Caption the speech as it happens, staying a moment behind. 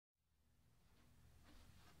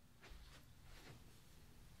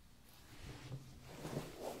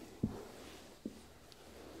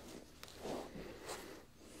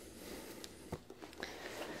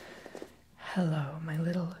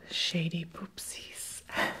shady poopsies.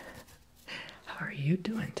 How are you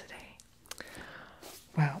doing today?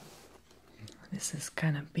 Well, this is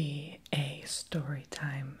gonna be a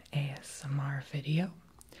Storytime ASMR video,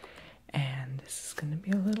 and this is gonna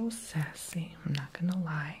be a little sassy, I'm not gonna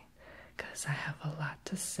lie, because I have a lot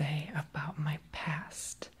to say about my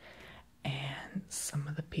past and some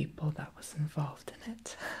of the people that was involved in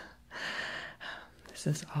it. This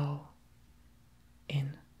is all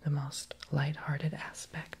in the most lighthearted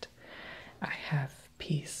aspect. I have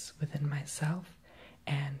peace within myself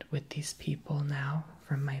and with these people now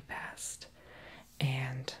from my past,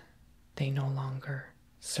 and they no longer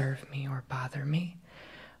serve me or bother me,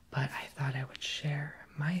 but I thought I would share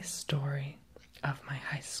my story of my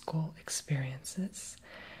high school experiences.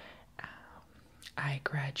 I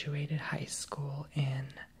graduated high school in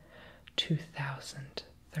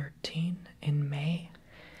 2013 in May,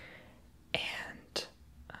 and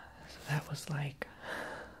so that was like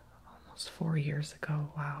almost 4 years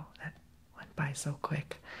ago. Wow, that went by so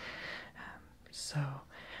quick. So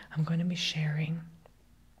I'm going to be sharing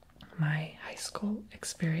my high school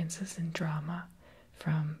experiences in drama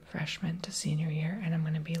from freshman to senior year, and I'm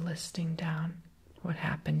going to be listing down what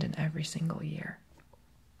happened in every single year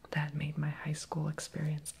that made my high school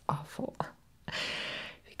experience awful,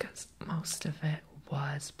 because most of it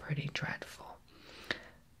was pretty dreadful.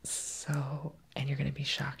 So, and you're going to be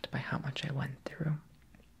shocked by how much I went through.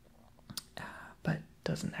 But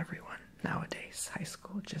doesn't everyone nowadays? High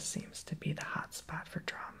school just seems to be the hot spot for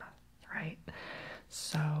drama, right?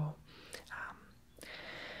 So,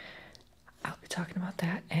 I'll be talking about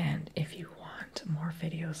that, and if you want more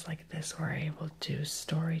videos like this where I will do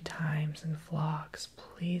story times and vlogs,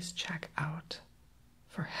 please check out,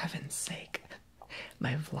 for heaven's sake,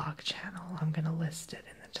 my vlog channel. I'm going to list it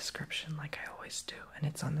in the description like I always do, and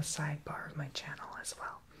it's on the sidebar of my channel as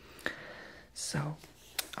well. So,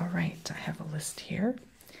 alright, I have a list here,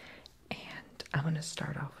 and I'm going to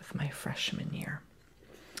start off with my freshman year.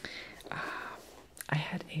 I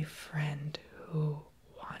had a friend who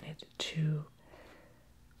wanted to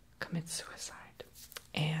commit suicide,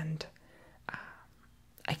 and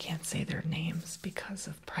I can't say their names because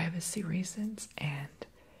of privacy reasons, and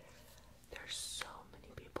there's so many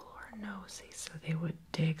people who are nosy, so they would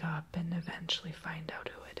dig up and eventually find out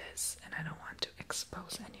who it is, and I don't want to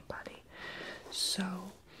expose anybody,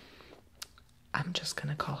 so I'm just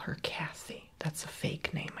gonna call her Kathy. That's a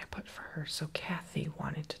fake name I put for her. So Kathy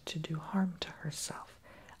wanted to do harm to herself.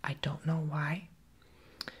 I don't know why.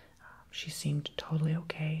 She seemed totally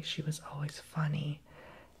okay. She was always funny,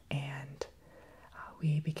 and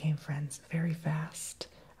we became friends very fast.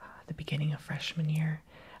 The beginning of freshman year,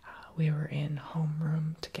 we were in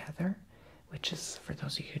homeroom together, which is, for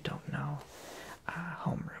those of you who don't know,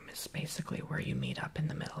 homeroom is basically where you meet up in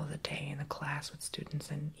the middle of the day in a class with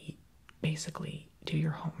students and eat, basically do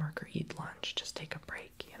your homework or eat lunch, just take a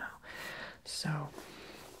break, you know. So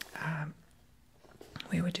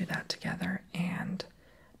we would do that together, and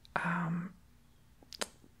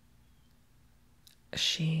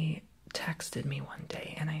she texted me one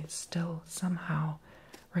day, and I still somehow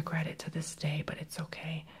regret it to this day, but it's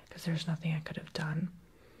okay because there's nothing I could have done.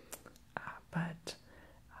 But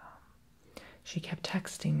she kept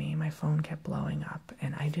texting me, my phone kept blowing up,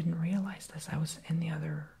 and I didn't realize this. I was in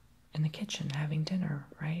the kitchen having dinner,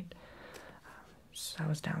 right? So I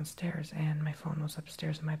was downstairs, and my phone was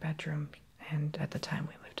upstairs in my bedroom, and at the time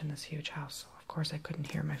we lived in this huge house, so of course I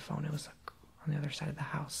couldn't hear my phone. It was on the other side of the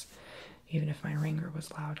house. Even if my ringer was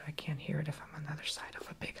loud, I can't hear it if I'm on the other side of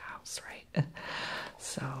a big house, right?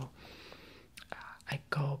 So I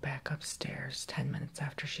go back upstairs 10 minutes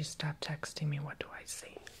after she stopped texting me. What do I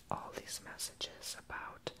see? All these messages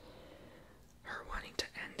about her wanting to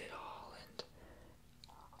end it all, and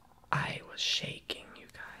I was shaking, you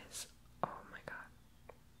guys. Oh my god.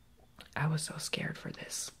 I was so scared for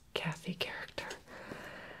this Kathy character,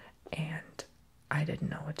 and I didn't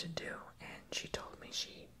know what to do, and she told me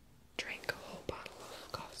she drank a whole bottle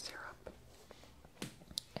of cough syrup,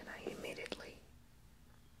 and I immediately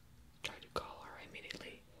tried to call her.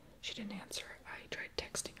 She didn't answer. I tried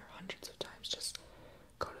texting her hundreds of times, just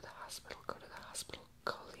go to the hospital,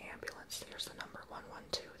 call the ambulance, there's the number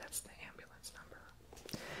 112, that's the ambulance number.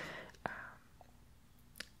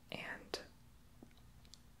 And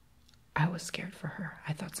I was scared for her.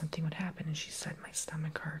 I thought something would happen, and she said, my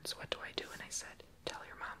stomach hurts, what do I do? And I said, tell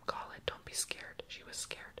your mom, call it, don't be scared. She was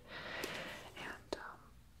scared.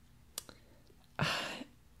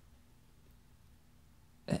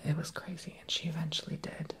 And it was crazy, and she eventually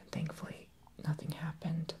did. Thankfully, nothing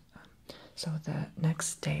happened. So the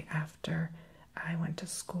next day after, I went to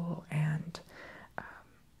school, and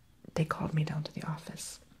they called me down to the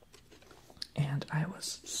office. And I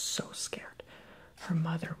was so scared. Her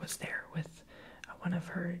mother was there with one of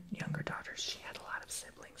her younger daughters. She had a lot of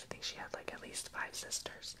siblings. I think she had like at least 5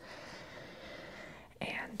 sisters.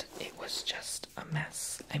 And it was just a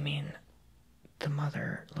mess. I mean, the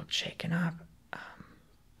mother looked shaken up,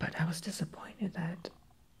 but I was disappointed that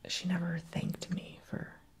she never thanked me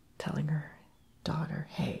for telling her daughter,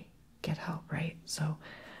 hey, get help, right? So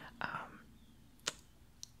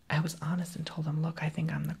I was honest and told them, look, I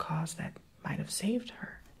think I'm the cause that might have saved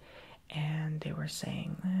her. And they were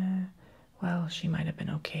saying, well, she might have been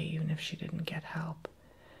okay even if she didn't get help.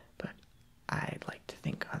 But I'd like to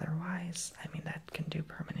think otherwise. I mean, that can do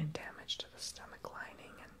permanent damage to the stomach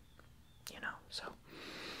lining, and, you know, so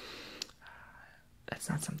that's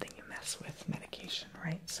not something you mess with medication,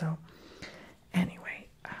 right? So anyway,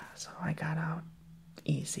 so I got out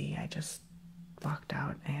easy. I just walked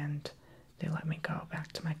out and they let me go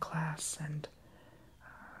back to my class, and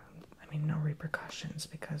I mean, no repercussions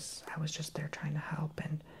because I was just there trying to help,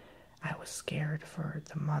 and I was scared for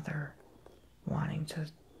the mother wanting to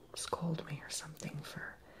scold me or something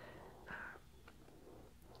for,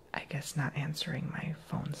 I guess, not answering my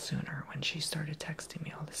phone sooner when she started texting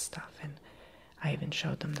me all this stuff. And I even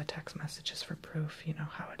showed them the text messages for proof. You know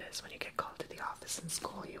how it is when you get called to the office in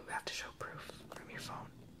school, you have to show proof from your phone.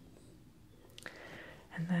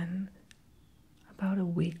 And then about a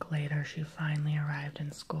week later, she finally arrived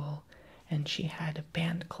in school, and she had a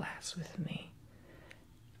band class with me.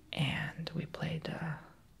 And we played,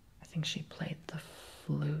 I think she played the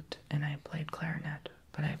flute and I played clarinet,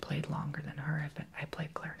 but I played longer than her. I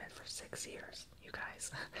played clarinet for 6 years, you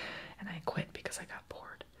guys, and I quit because I got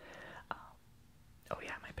bored. Oh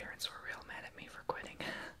yeah, my parents were real mad at me for quitting,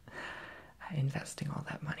 investing all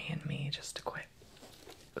that money in me just to quit.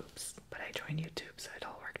 Oops, but I joined YouTube, so it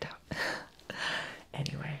all worked out.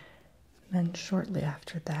 Anyway, then shortly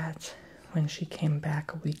after that, when she came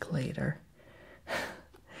back a week later,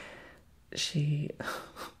 she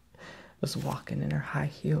was walking in her high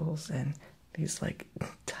heels and these like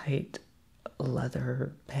tight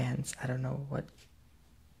leather pants. I don't know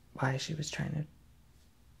why she was trying to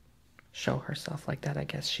show herself like that. I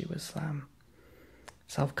guess she was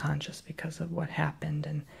self-conscious because of what happened,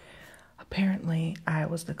 and apparently I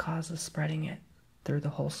was the cause of spreading it through the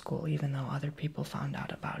whole school, even though other people found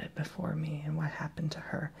out about it before me and what happened to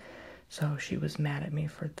her. So she was mad at me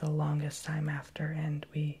for the longest time after, and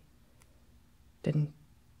we didn't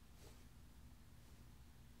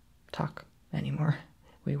talk anymore.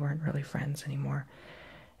 We weren't really friends anymore.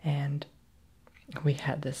 And we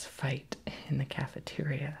had this fight in the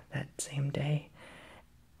cafeteria that same day.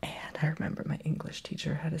 And I remember my English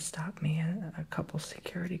teacher had to stop me and a couple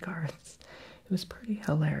security guards. It was pretty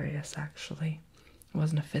hilarious, actually. It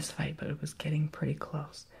wasn't a fist fight, but it was getting pretty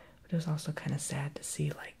close. But it was also kind of sad to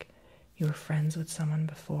see, like, you were friends with someone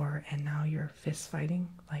before and now you're fist fighting.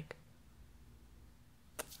 Like,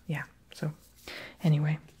 yeah, so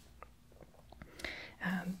anyway.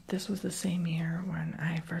 This was the same year when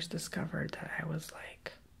I first discovered that I was,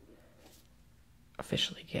 like,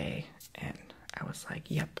 officially gay, and I was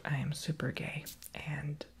like, yep, I am super gay,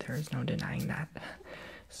 and there is no denying that.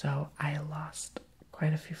 So I lost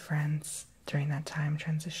quite a few friends during that time,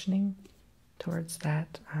 transitioning towards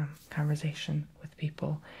that conversation with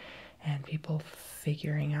people, and people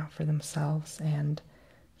figuring out for themselves and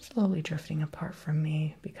slowly drifting apart from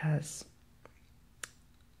me because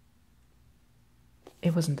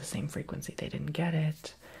it wasn't the same frequency. They didn't get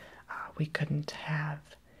it. We couldn't have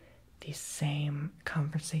the same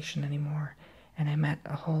conversation anymore. And I met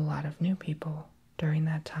a whole lot of new people during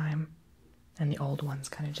that time, and the old ones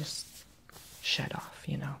kind of just shed off,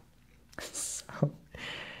 you know. So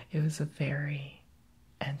it was a very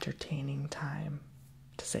entertaining time,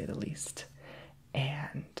 to say the least.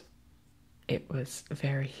 And it was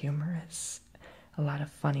very humorous. A lot of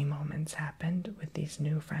funny moments happened with these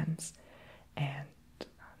new friends and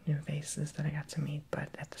new faces that I got to meet, but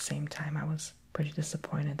at the same time I was pretty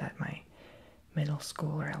disappointed that my middle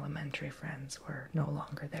school or elementary friends were no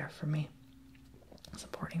longer there for me,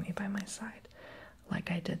 supporting me by my side like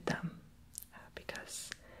I did them, because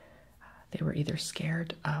they were either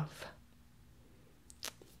scared of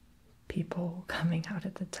people coming out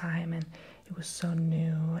at the time, and it was so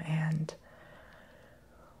new, and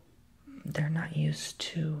they're not used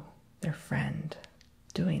to their friend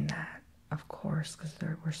doing that, of course, because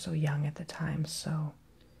we're so young at the time. So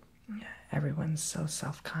everyone's so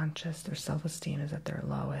self-conscious, their self-esteem is at their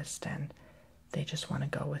lowest, and they just want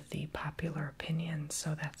to go with the popular opinion.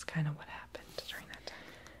 So that's kind of what happened during that time.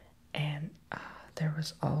 And there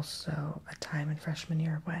was also a time in freshman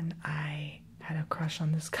year when I had a crush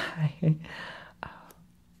on this guy.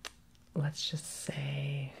 let's just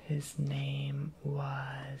say his name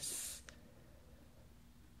was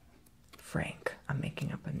Frank. I'm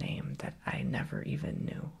making up a name that I never even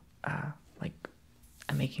knew. Like,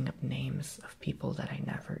 I'm making up names of people that I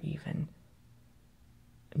never even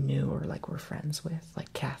knew or like were friends with.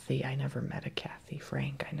 Like Kathy, I never met a Kathy.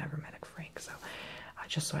 Frank, I never met a Frank. So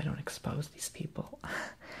just so I don't expose these people.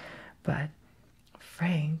 But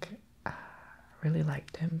Frank, really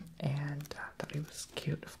liked him and thought he was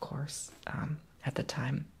cute, of course, at the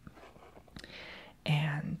time.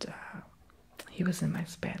 And he was in my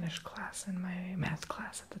Spanish class and my math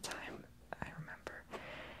class at the time, I remember.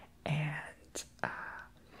 And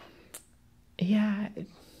yeah,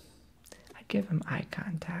 I'd give him eye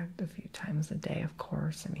contact a few times a day, of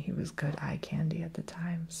course. I mean, he was good eye candy at the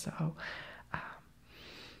time, so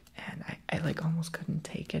and I like almost couldn't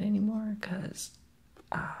take it anymore because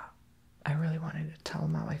I really wanted to tell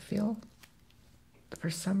him how I feel. For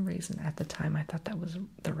some reason at the time I thought that was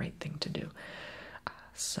the right thing to do.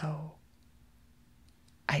 So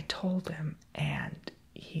I told him, and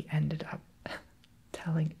he ended up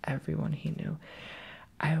telling everyone he knew.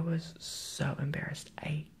 I was so embarrassed.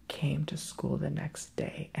 I came to school the next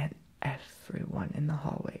day and everyone in the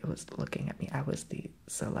hallway was looking at me. I was the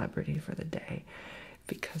celebrity for the day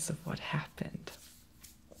because of what happened.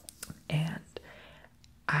 And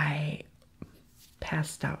I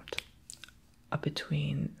passed out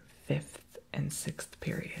between 5th and 6th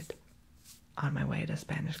period on my way to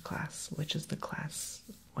Spanish class, which is the class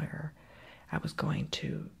where I was going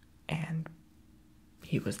to, and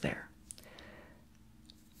he was there.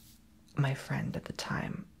 My friend at the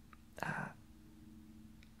time,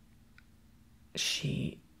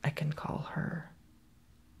 I can call her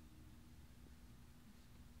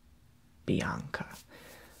Bianca.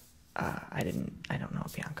 I don't know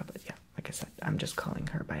Bianca, but yeah, like I said, I'm just calling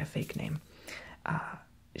her by a fake name.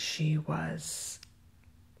 She was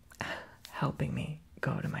helping me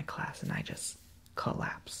go to my class, and I just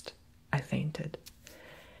collapsed. I fainted,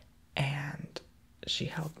 and she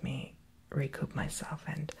helped me recoup myself,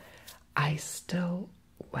 and I still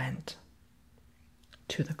went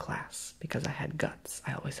to the class because I had guts.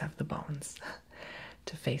 I always have the bones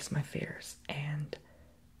to face my fears, and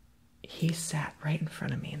he sat right in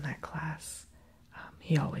front of me in that class.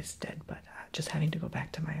 He always did, but just having to go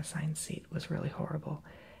back to my assigned seat was really horrible,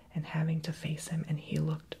 and having to face him, and he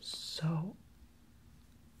looked so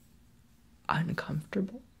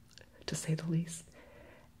uncomfortable, to say the least.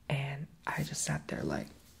 And I just sat there like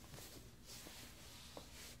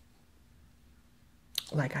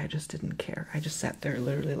I just didn't care. I just sat there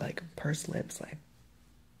literally like pursed lips, like,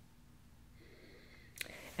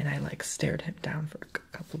 and I like stared him down for a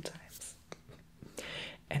couple times.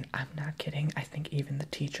 And I'm not kidding, I think even the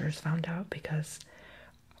teachers found out, because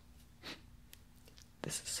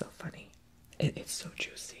this is so funny. It's so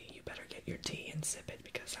juicy. You better get your tea and sip it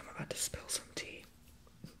because I'm about to spill some tea.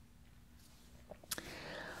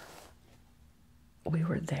 We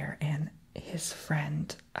were there, and his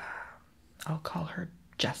friend, I'll call her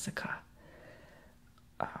Jessica.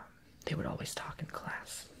 They would always talk in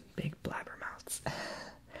class, big blabbermouths.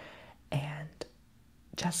 And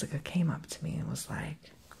Jessica came up to me and was like,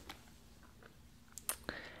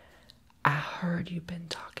 I heard you've been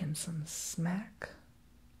talking some smack.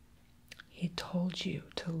 He told you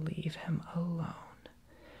to leave him alone.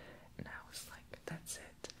 And I was like, that's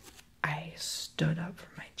it. I stood up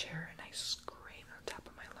from my chair and I screamed on top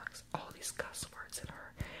of my lungs all these cuss words at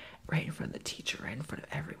her, right in front of the teacher, right in front of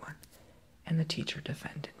everyone. And the teacher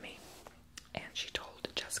defended me. And she told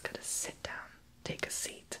Jessica to sit down, take a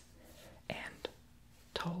seat, and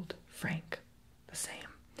told Frank the same.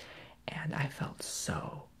 And I felt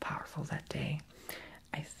so powerful that day.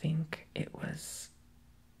 I think it was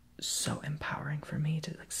so empowering for me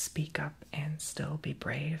to like speak up and still be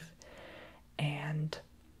brave and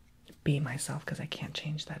be myself, because I can't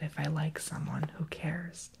change that. If I like someone, who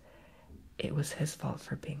cares? It was his fault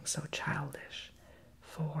for being so childish,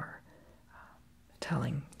 for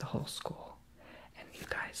telling the whole school. And you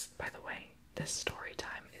guys, by the way, this story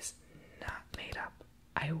time is not made up.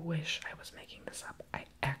 I wish I was making this up. I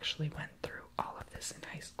actually went through all of this in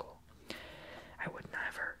high school. I would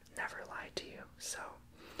never lie to you. So,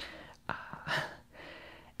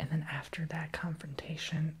 and then after that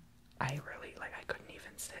confrontation, I couldn't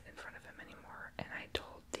even sit in front of him anymore. And I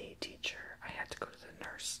told the teacher I had to go to the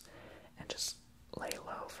nurse and just lay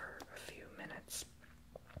low for a few minutes.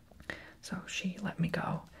 So she let me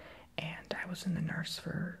go, and I was in the nurse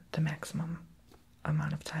for the maximum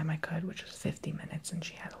amount of time I could, which was 50 minutes, and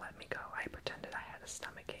she had to let me go. I pretended I had a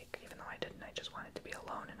stomach ache, even though I didn't. I just wanted to be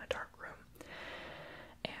alone in a dark room.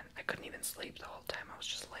 And I couldn't even sleep the whole time. I was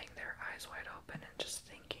just laying there, eyes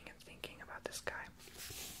about this guy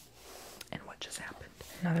and what just happened.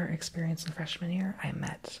 Another experience in freshman year, I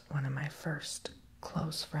met one of my first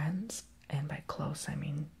close friends, and by close I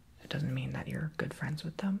mean, it doesn't mean that you're good friends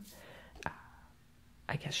with them.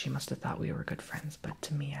 I guess she must have thought we were good friends, but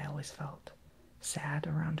to me I always felt sad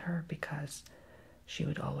around her because she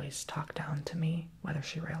would always talk down to me, whether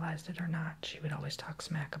she realized it or not. She would always talk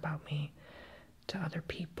smack about me to other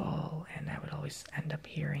people, and I would always end up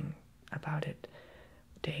hearing about it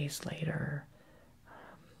days later,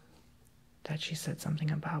 that she said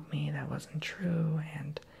something about me that wasn't true,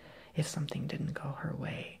 and if something didn't go her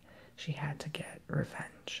way, she had to get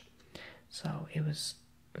revenge. So it was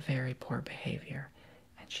very poor behavior,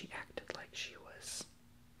 and she acted like she was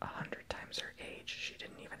 100 times her age. She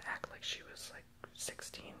didn't even act like she was like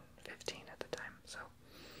 16, 15 at the time. So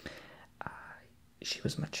she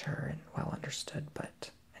was mature and well understood,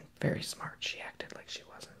 and very smart. She acted like she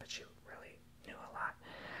wasn't, but she really knew a lot.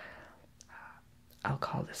 I'll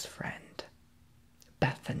call this friend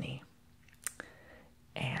Bethany.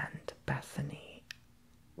 And Bethany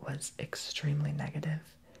was extremely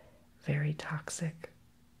negative, very toxic.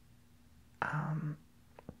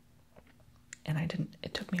 And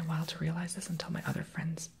it took me a while to realize this until my other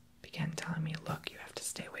friends began telling me, look, you have to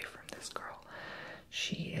stay away from this girl.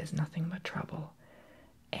 She is nothing but trouble,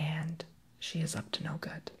 and she is up to no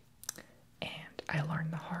good. And I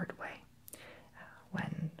learned the hard way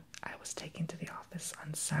when I was taken to the office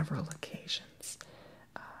on several occasions,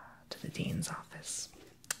 to the dean's office.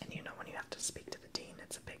 And you know, when you have to speak to the dean,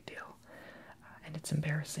 it's a big deal. And it's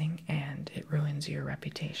embarrassing, and it ruins your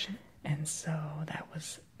reputation. And so that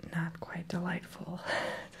was not quite delightful,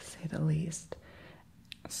 to say the least.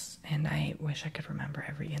 And I wish I could remember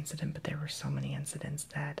every incident, but there were so many incidents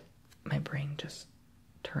that my brain just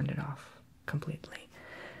turned it off completely.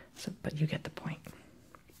 So, but you get the point.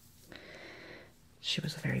 She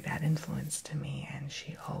was a very bad influence to me, and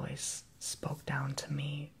she always spoke down to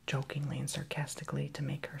me jokingly and sarcastically to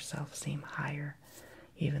make herself seem higher,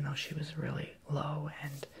 even though she was really low,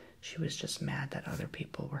 and she was just mad that other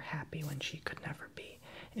people were happy when she could never be.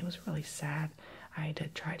 And it was really sad. I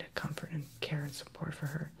did try to comfort and care and support for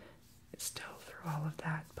her still through all of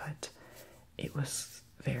that, but it was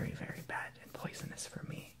very, very bad and poisonous for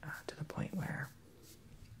me, to the point where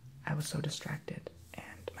I was so distracted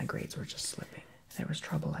and my grades were just slipping. There was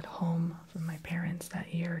trouble at home from my parents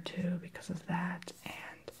that year or two because of that,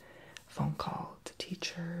 and phone call to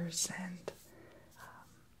teachers, and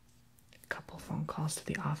a couple phone calls to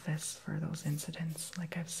the office for those incidents.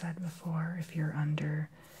 Like I've said before, if you're under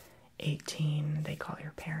 18, they call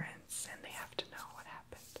your parents and they have to know what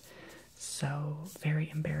happened. So very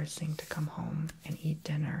embarrassing to come home and eat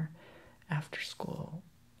dinner after school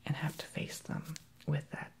and have to face them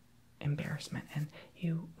with that embarrassment. And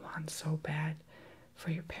you want so bad for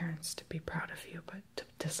your parents to be proud of you, but to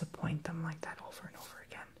disappoint them like that over and over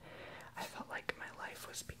again, I felt like my life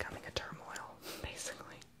was becoming a turmoil,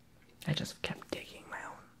 basically. I just kept digging my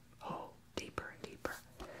own hole deeper and deeper.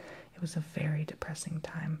 It was a very depressing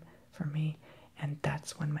time for me, and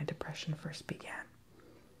that's when my depression first began.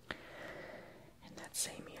 In that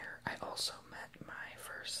same year, I also met my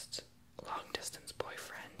first long-distance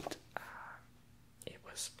boyfriend. It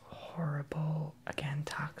was horrible, again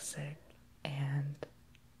toxic, and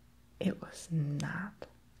it was not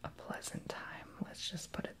a pleasant time. Let's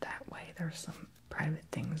just put it that way. There's some private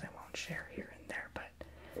things I won't share here and there, but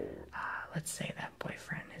let's say that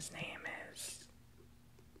boyfriend, his name is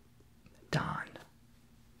Don.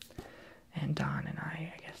 And Don and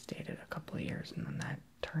I guess, dated a couple of years, and then that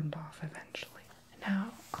turned off eventually. And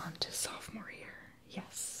now, on to sophomore year.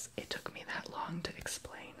 Yes, it took me that long to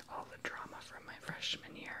explain all the drama from my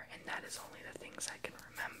freshman year, and that is only the things I can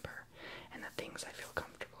remember, and the things I feel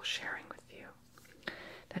comfortable sharing with you.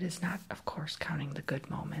 That is not, of course, counting the good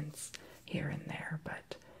moments here and there,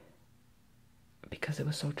 but because it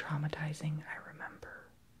was so traumatizing, I remember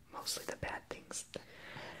mostly the bad things.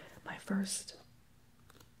 My first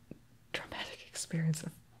traumatic experience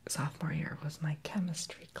of sophomore year was my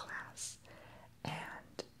chemistry class. And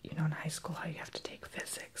you know, in high school, how you have to take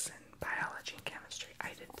physics and biology and chemistry. I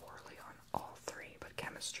did poorly on all three, but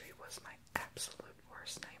chemistry was my absolute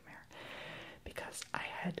worst nightmare because I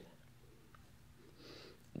had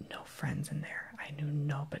no friends in there. I knew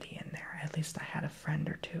nobody in there. At least I had a friend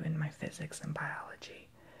or two in my physics and biology,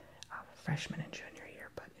 freshman and junior year,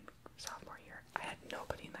 but in sophomore year, I had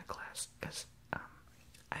nobody in that class because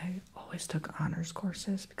I always took honors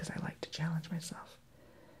courses because I like to challenge myself.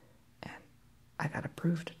 And I got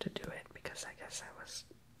approved to do it because I guess I was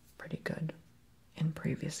pretty good in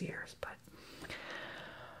previous years, but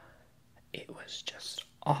it was just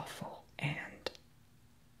awful. And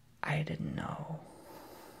I didn't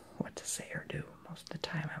say or do. Most of the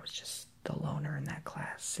time I was just the loner in that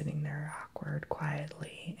class, sitting there awkward,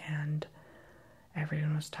 quietly, and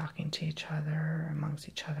everyone was talking to each other, amongst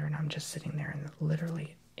each other, and I'm just sitting there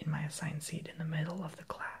literally in my assigned seat in the middle of the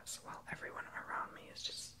class while everyone around me is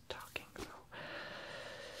just talking. So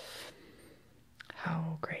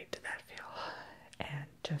how great did that feel? And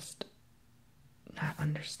just not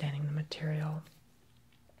understanding the material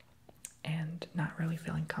and not really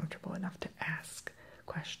feeling comfortable enough to ask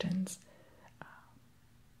questions,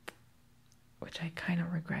 which I kind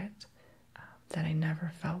of regret, that I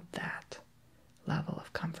never felt that level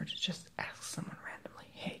of comfort to just ask someone randomly,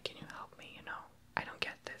 hey, can you help me? You know, I don't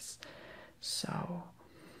get this. So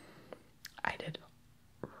I did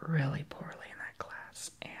really poorly in that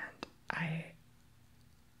class, and I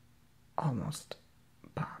almost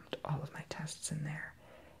bombed all of my tests in there,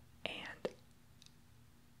 and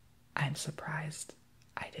I'm surprised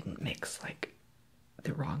I didn't mix like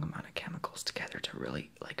the wrong amount of chemicals together to really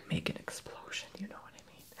like make an explosion, you know what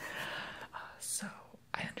I mean? So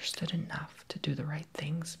I understood enough to do the right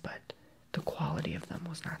things, but the quality of them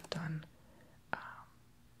was not done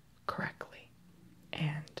correctly.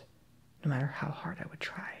 And no matter how hard I would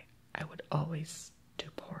try, I would always do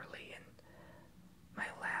poorly in my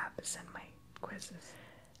labs and my quizzes.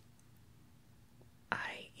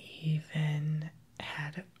 I even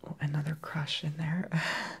had another crush in there.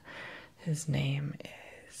 His name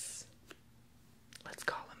is, let's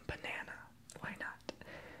call him Banana. Why not?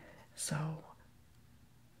 So,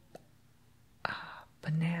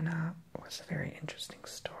 Banana was a very interesting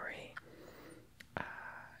story.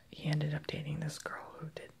 He ended up dating this girl who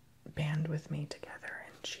did band with me together,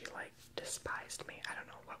 and she like despised me. I don't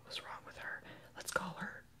know what was wrong with her. Let's call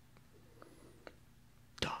her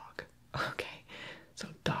Dog. Okay, so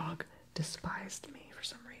Dog despised me for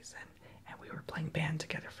some reason, and we were playing band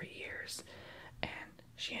together for years, and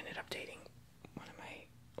she ended up dating one of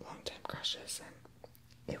my longtime crushes,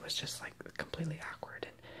 and it was just like completely awkward.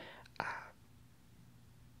 And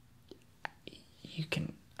you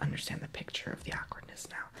can understand the picture of the awkwardness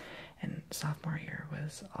now. And sophomore year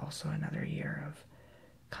was also another year of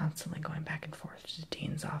constantly going back and forth to the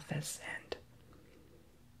dean's office, and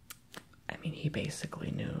I mean, he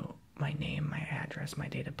basically knew my name, my address, my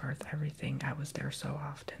date of birth, everything. I was there so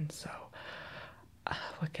often, so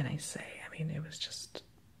what can I say? I mean, it was just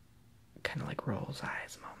kind of like Roll's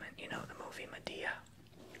Eyes moment, you know, the movie Medea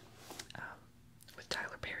with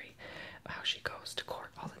Tyler Perry, how she goes to court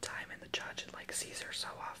all the time and the judge like sees her so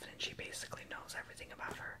often and she basically knows everything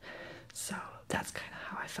about her. So that's kind of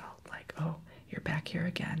how I felt, like, oh, you're back here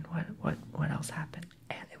again, what else happened?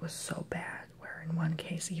 And it was so bad where in one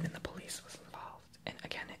case even the police was involved, and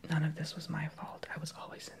again, none of this was my fault. I was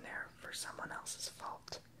always in there for someone else's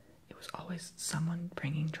fault. It was always someone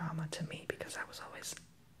bringing drama to me because I was always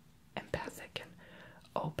empathic and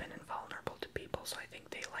open and vulnerable to people, so I think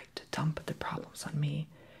they like to dump the problems on me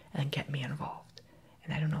and get me involved.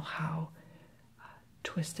 And I don't know how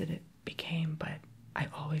twisted it became, but I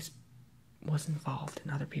always was involved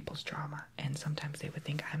in other people's drama, and sometimes they would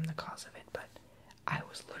think I'm the cause of it, but I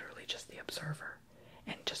was literally just the observer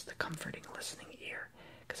and just the comforting listening ear,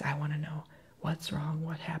 because I want to know what's wrong,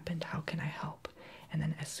 what happened, how can I help? And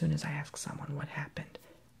then as soon as I ask someone what happened,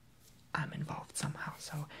 I'm involved somehow.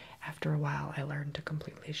 So after a while, I learned to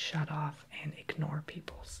completely shut off and ignore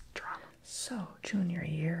people's drama. So junior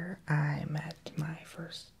year, I met my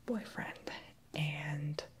first boyfriend,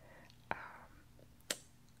 and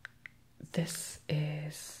this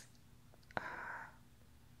is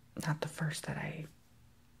not the first that I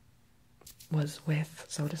was with,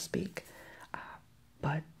 so to speak,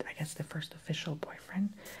 but I guess the first official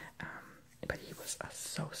boyfriend, but he was a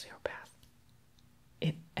sociopath.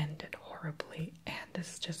 It ended horribly, and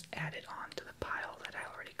this just added on to the pile that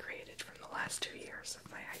I already created from the last 2 years of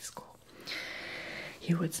my high school.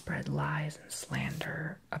 He would spread lies and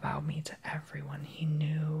slander about me to everyone he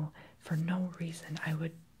knew for no reason. I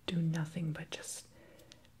would do nothing but just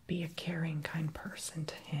be a caring, kind person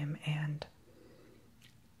to him, and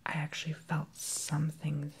I actually felt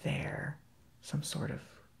something there, some sort of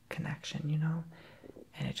connection, you know,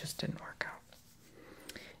 and it just didn't work out.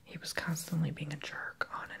 He was constantly being a jerk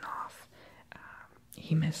on and off.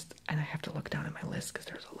 He missed, and I have to look down at my list because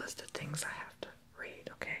there's a list of things I have to read,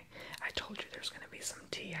 okay? I told you there's going to be some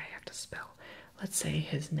T I have to spell. Let's say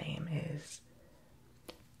his name is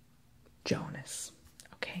Jonas,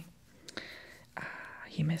 okay?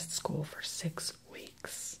 He missed school for 6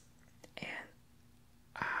 weeks, and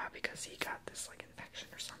because he got this like infection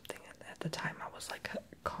or something, and at the time I was like,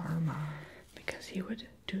 karma, because he would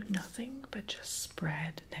do nothing but just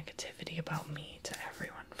spread negativity about me to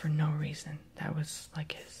everyone for no reason. That was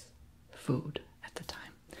like his food at the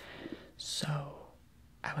time. So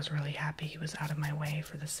I was really happy he was out of my way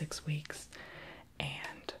for the 6 weeks,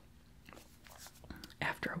 and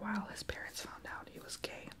after a while his parents found out he was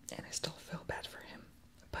gay, and I still feel bad for him,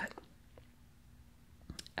 but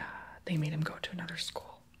they made him go to another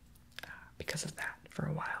school because of that for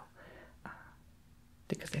a while,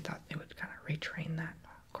 because they thought they would kind of retrain that.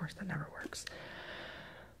 Of course, that never works.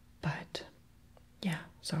 But yeah,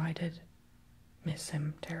 so I did miss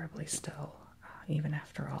him terribly still, even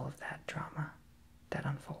after all of that drama that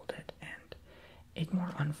unfolded. And it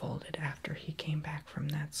more unfolded after he came back from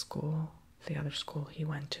that school, the other school he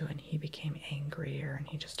went to, and he became angrier, and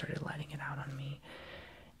he just started letting it out on me.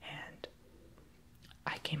 And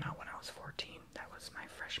I came out when I was 14. That was my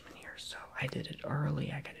freshman year, so I did it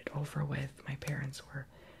early. I got it over with. My parents were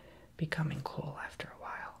becoming cool after a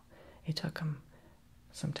while. It took them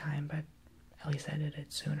some time, but at least I did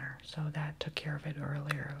it sooner, so that took care of it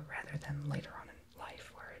earlier rather than later on in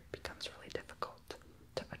life, where it becomes really difficult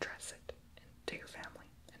to address it to your family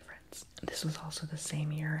and friends. This was also the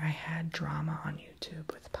same year I had drama on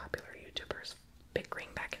YouTube with popular YouTubers bickering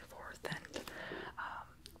back and forth, and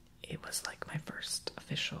it was like my first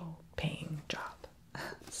official paying job.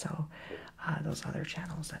 So those other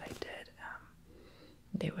channels that I did,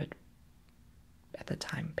 they would at the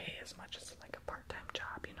time pay as much as like a part-time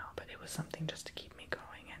job, you know, but it was something just to keep me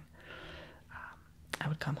going. And I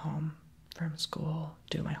would come home from school,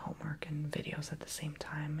 do my homework and videos at the same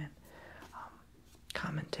time, and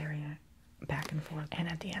commentary back and forth. And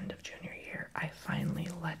at the end of junior year, I finally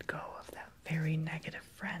let go of that very negative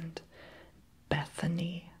friend,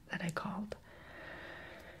 Bethany, that I called.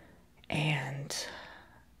 And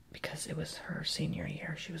because it was her senior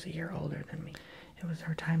year, she was a year older than me. It was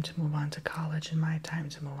her time to move on to college and my time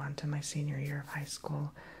to move on to my senior year of high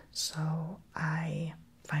school. So I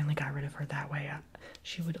finally got rid of her that way.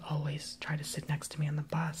 She would always try to sit next to me on the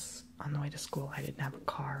bus on the way to school. I didn't have a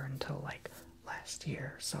car until like last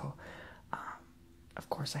year. So, of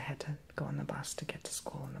course, I had to go on the bus to get to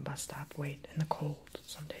school, and the bus stop, wait in the cold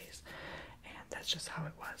some days. And that's just how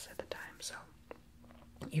it was at the time. So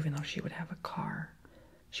even though she would have a car,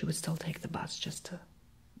 she would still take the bus just to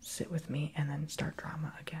sit with me and then start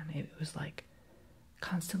drama again. It was like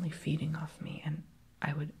constantly feeding off me, and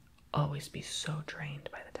I would always be so drained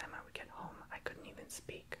by the time I would get home. I couldn't even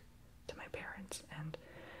speak to my parents, and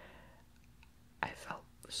I felt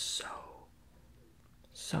so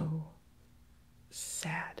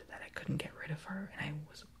sad that I couldn't get rid of her, and I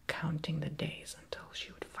was counting the days until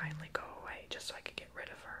she would finally go away just so I could get rid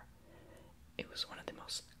of her. It was one of the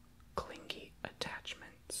most clingy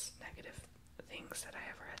attachments, negative things that I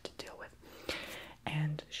ever had to deal with.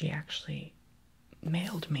 And she actually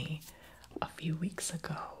mailed me a few weeks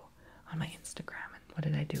ago on my Instagram, and what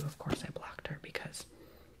did I do? Of course I blocked her, because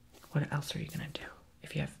what else are you gonna do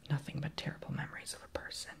if you have nothing but terrible memories of a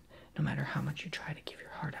person, no matter how much you try to give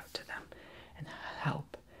your heart out to them and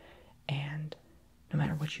help, and no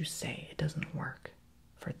matter what you say, it doesn't work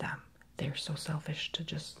for them. They're so selfish to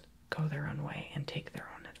just go their own way and take their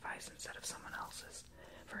own advice instead of someone else's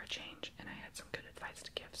for a change. And I had some good advice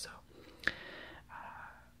to give, so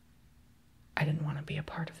I didn't want to be a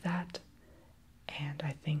part of that. And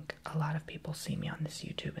I think a lot of people see me on this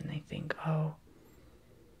YouTube and they think, oh,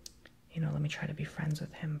 you know, let me try to be friends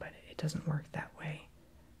with him, but it doesn't work that way.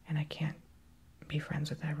 And I can't be friends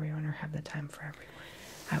with everyone or have the time for everyone.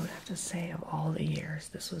 I would have to say, of all the years,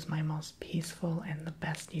 this was my most peaceful and the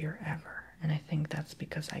best year ever. And I think that's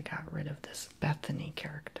because I got rid of this Bethany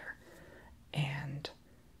character. And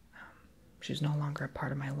she's no longer a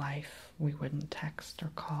part of my life. We wouldn't text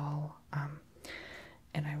or call.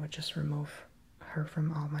 And I would just remove her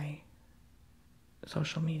from all my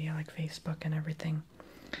social media, like Facebook and everything.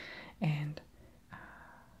 And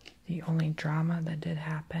the only drama that did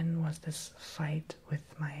happen was this fight with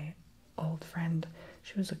my old friend.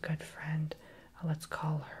 She was a good friend. Let's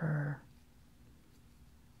call her...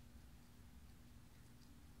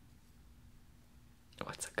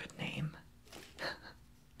 what's a good name?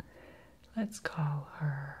 Let's call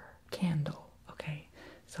her Candle. Okay,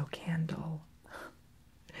 so Candle...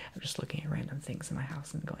 I'm just looking at random things in my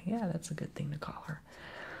house and going, yeah, that's a good thing to call her.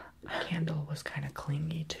 Candle was kind of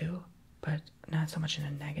clingy too, but not so much in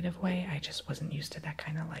a negative way. I just wasn't used to that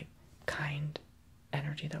kind of like kind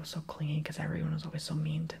energy that was so clingy, because everyone was always so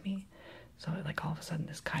mean to me. So like all of a sudden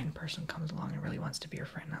this kind person comes along and really wants to be your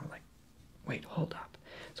friend, and I'm like, wait, hold up.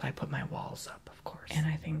 So I put my walls up, of course. And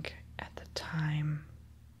I think at the time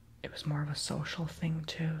it was more of a social thing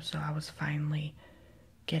too, so I was finally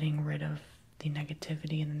getting rid of the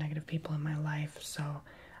negativity and the negative people in my life. So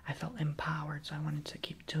I felt empowered, so I wanted to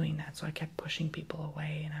keep doing that. So I kept pushing people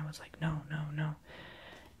away, and I was like, no, no, no.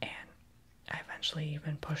 And I eventually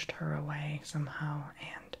even pushed her away somehow,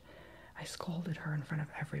 and I scolded her in front of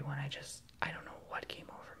everyone. I don't know what came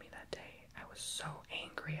over me that day. I was so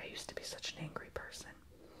angry. I used to be such an angry person.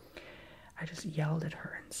 I just yelled at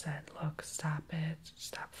her and said, look, stop it.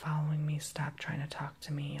 Stop following me. Stop trying to talk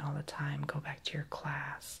to me all the time. Go back to your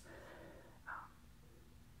class.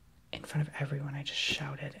 In front of everyone, I just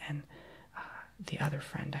shouted. And the other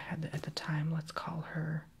friend I had at the time, let's call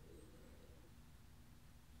her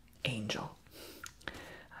Angel.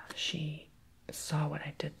 She saw what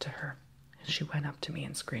I did to her, and she went up to me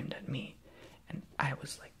and screamed at me. And I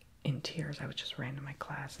was like in tears. I just ran to my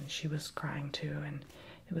class, and she was crying too, and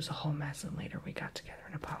it was a whole mess. And later we got together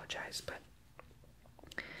and apologized,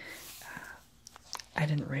 but I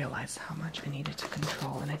didn't realize how much I needed to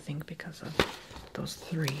control. And I think because of those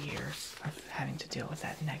 3 years of having to deal with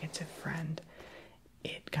that negative friend,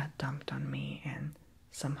 it got dumped on me, and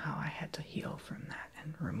somehow I had to heal from that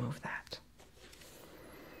and remove that.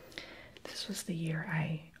 This was the year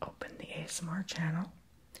I opened the ASMR channel,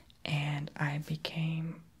 and I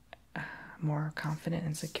became more confident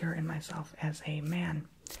and secure in myself as a man,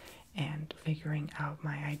 and figuring out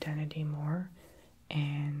my identity more,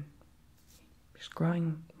 and just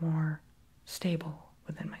growing more stable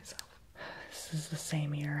within myself. This is the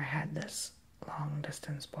same year I had this long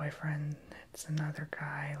distance boyfriend. It's another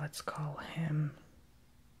guy, let's call him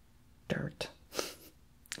Dirt.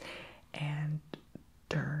 And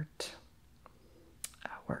Dirt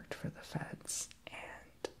worked for the feds,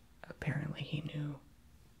 and apparently he knew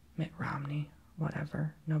Mitt Romney.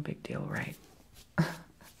 Whatever, no big deal, right?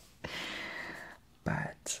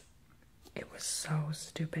 But it was so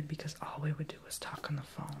stupid because all we would do was talk on the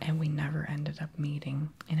phone, and we never ended up meeting.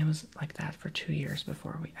 And it was like that for 2 years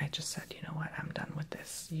before I just said, you know what, I'm done with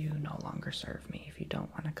this. You no longer serve me. If you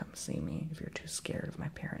don't want to come see me, if you're too scared of my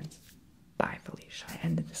parents, bye, Felicia. I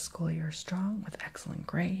ended the school year strong with excellent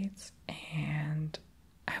grades, and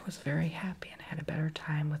I was very happy and had a better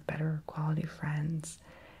time with better quality friends.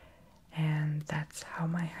 And that's how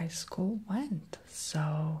my high school went.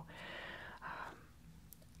 So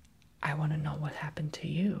I want to know what happened to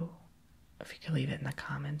you. If you could leave it in the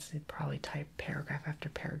comments, you'd probably type paragraph after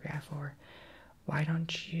paragraph, or why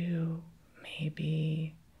don't you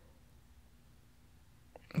maybe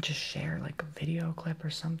just share like a video clip or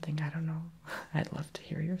something. I don't know. I'd love to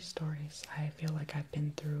hear your stories. I feel like I've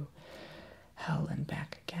been through hell and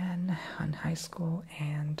back again on high school,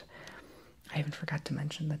 and I even forgot to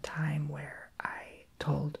mention the time where I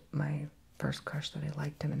told my first crush that I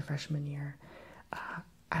liked him in freshman year.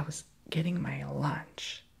 I was getting my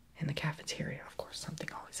lunch in the cafeteria. Of course, something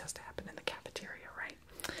always has to happen in the cafeteria, right?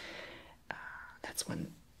 That's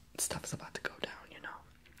when stuff's about to go down, you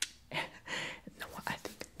know. I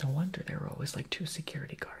think no wonder there were always like 2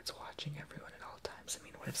 security guards watching everyone at all times. I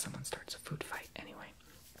mean, what if someone starts a food fight? Anyway,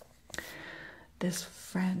 this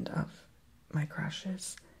friend of my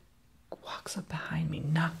crush's walks up behind me,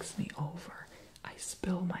 knocks me over. I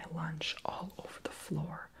spill my lunch all over the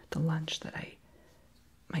floor. The lunch that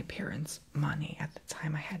my parents' money, at the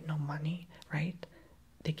time I had no money, right?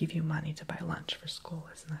 They give you money to buy lunch for school,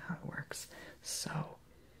 isn't that how it works? So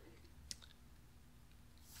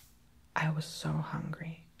I was so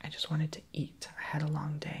hungry. I just wanted to eat. I had a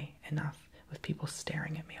long day, enough with people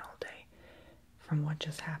staring at me all day from what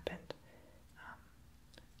just happened.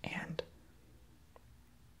 And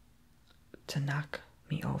to knock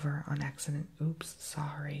me over on accident, oops,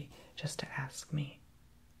 sorry, just to ask me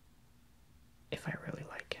if I really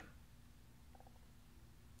like him.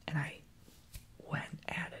 And I went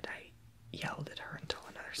at it. I yelled at her until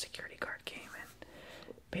another security guard came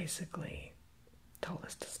and basically told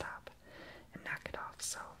us to stop and knock it off.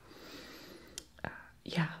 So,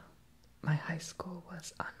 yeah, my high school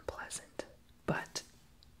was unpleasant, but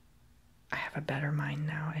I have a better mind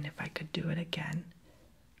now, and if I could do it again,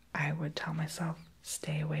 I would tell myself,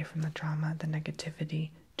 stay away from the drama, the negativity,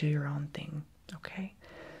 do your own thing, okay?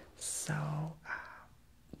 So,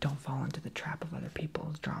 don't fall into the trap of other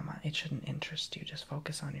people's drama. It shouldn't interest you. Just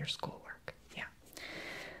focus on your schoolwork. Yeah.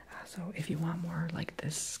 So if you want more like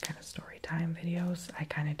this kind of story time videos, I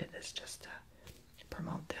kind of did this just to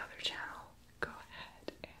promote the other channel. Go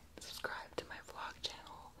ahead and subscribe to my vlog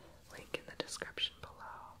channel. Link in the description below.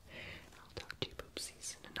 I'll talk to you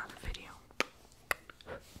poopsies in another video.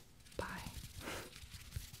 Bye.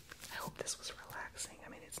 I hope this was relaxing. I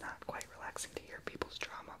mean, it's not quite relaxing to hear people's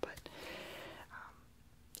drama, but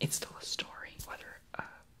it's still a story.